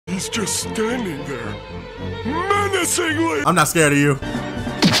He's just standing there, menacingly. I'm not scared of you.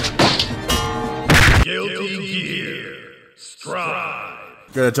 Guilty Gear Strive.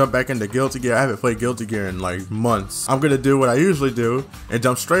 Gonna jump back into Guilty Gear. I haven't played Guilty Gear in like months. I'm gonna do what I usually do and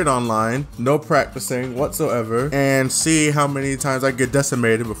jump straight online, no practicing whatsoever, and see how many times I get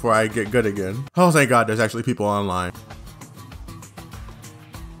decimated before I get good again. Oh, thank God there's actually people online.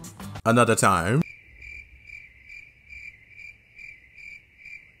 Another time.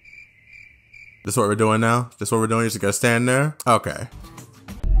 This is what we're doing now? This is what we're doing? You're just gonna stand there? Okay.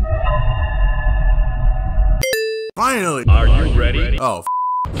 Finally! Are you ready? Oh,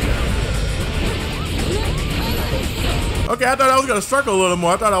 okay, I thought I was gonna struggle a little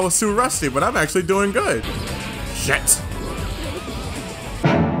more. I thought I was too rusty, but I'm actually doing good. Shit.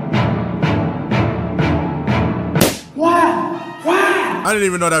 I didn't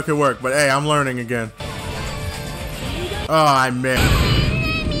even know that could work, but hey, I'm learning again. Oh, I missed.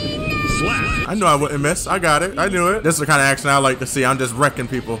 Slap. I knew I wouldn't miss. I got it. I knew it. This is the kind of action I like to see. I'm just wrecking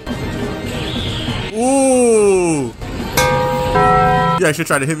people. Ooh. You actually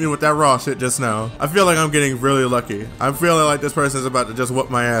tried to hit me with that raw shit just now. I feel like I'm getting really lucky. I'm feeling like this person's about to just whoop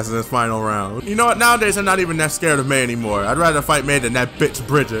my ass in this final round. You know what? Nowadays, I'm not even that scared of May anymore. I'd rather fight May than that bitch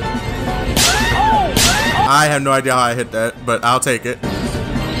Bridget. I have no idea how I hit that, but I'll take it.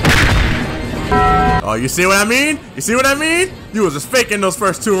 Oh, you see what I mean? You see what I mean? You was just faking those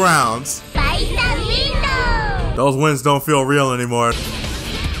first 2 rounds. Those wins don't feel real anymore.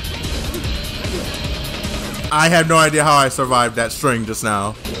 I have no idea how I survived that string just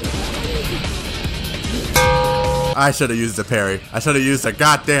now. I should have used a parry. I should have used a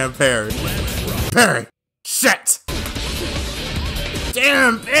goddamn parry. Parry! Shit!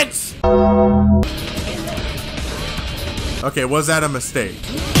 Damn, bitch! Okay, was that a mistake?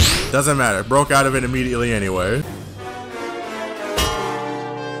 Doesn't matter. Broke out of it immediately anyway.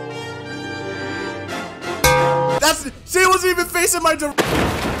 She wasn't even facing my direction.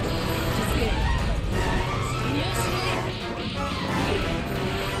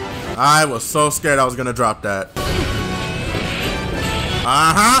 I was so scared I was gonna drop that.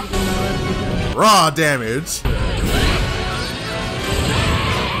 Uh-huh. Raw damage.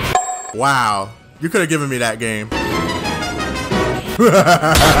 Wow. You could have given me that game.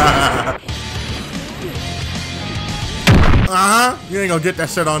 Uh-huh. You ain't gonna get that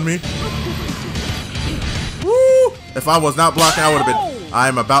shit on me. Woo! If I was not blocking, I would have been. I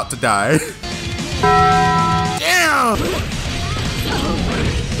am about to die. Damn!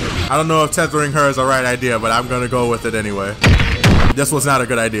 I don't know if tethering her is the right idea, but I'm gonna go with it anyway. This was not a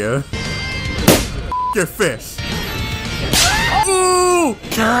good idea. Your fish. Ooh!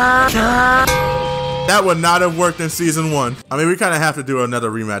 That would not have worked in season 1. I mean, we kind of have to do another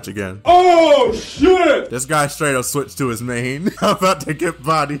rematch again. Oh, shit! This guy straight up switched to his main. I'm about to get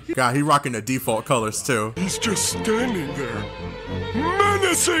bodied. God, he rocking the default colors too. He's just standing there,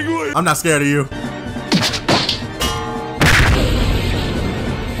 menacingly. I'm not scared of you.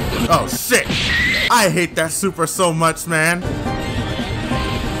 Oh, shit. I hate that super so much, man.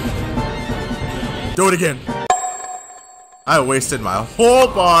 Do it again. I wasted my whole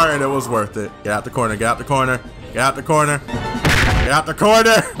bar and it was worth it. Get out the corner, get out the corner, get out the corner, get out the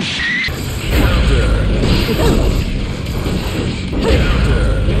corner.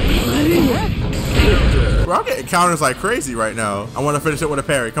 Bro, I'm getting counters like crazy right now. I want to finish it with a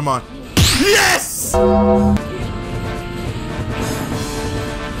parry. Come on. Yes!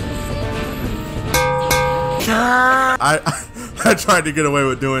 I tried to get away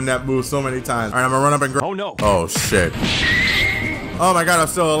with doing that move so many times. All right, I'm gonna run up and grab. Oh no. Oh shit. Oh my God, I'm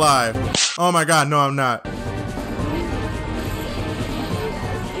still alive. Oh my God, no I'm not.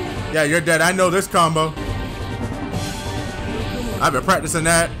 Yeah, you're dead. I know this combo. I've been practicing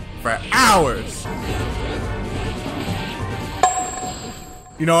that for hours.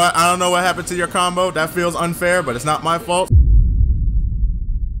 You know what? I don't know what happened to your combo. That feels unfair, but it's not my fault.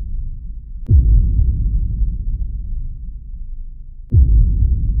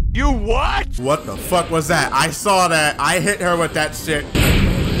 You what? What the fuck was that? I saw that. I hit her with that shit.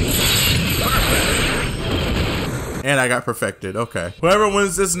 And I got perfected. Okay. Whoever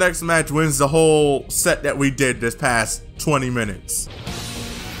wins this next match wins the whole set that we did this past 20 minutes.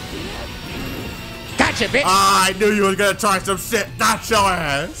 Gotcha, bitch. Ah, I knew you was gonna try some shit. Not your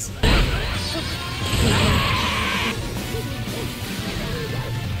ass.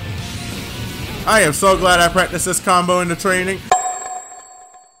 I am so glad I practiced this combo in the training.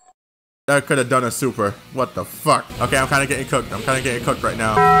 I could have done a super. What the fuck? Okay, I'm kind of getting cooked. I'm kind of getting cooked right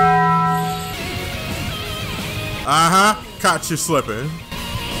now. Uh-huh. Caught you slipping.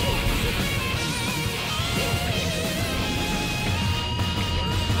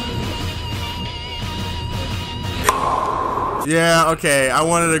 Yeah, okay. I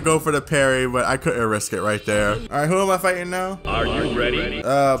wanted to go for the parry, but I couldn't risk it right there. Alright, who am I fighting now? Are you ready?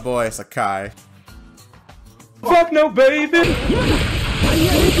 Oh boy, it's a Kai. Fuck no, baby!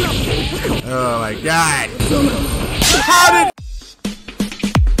 Oh my god. How did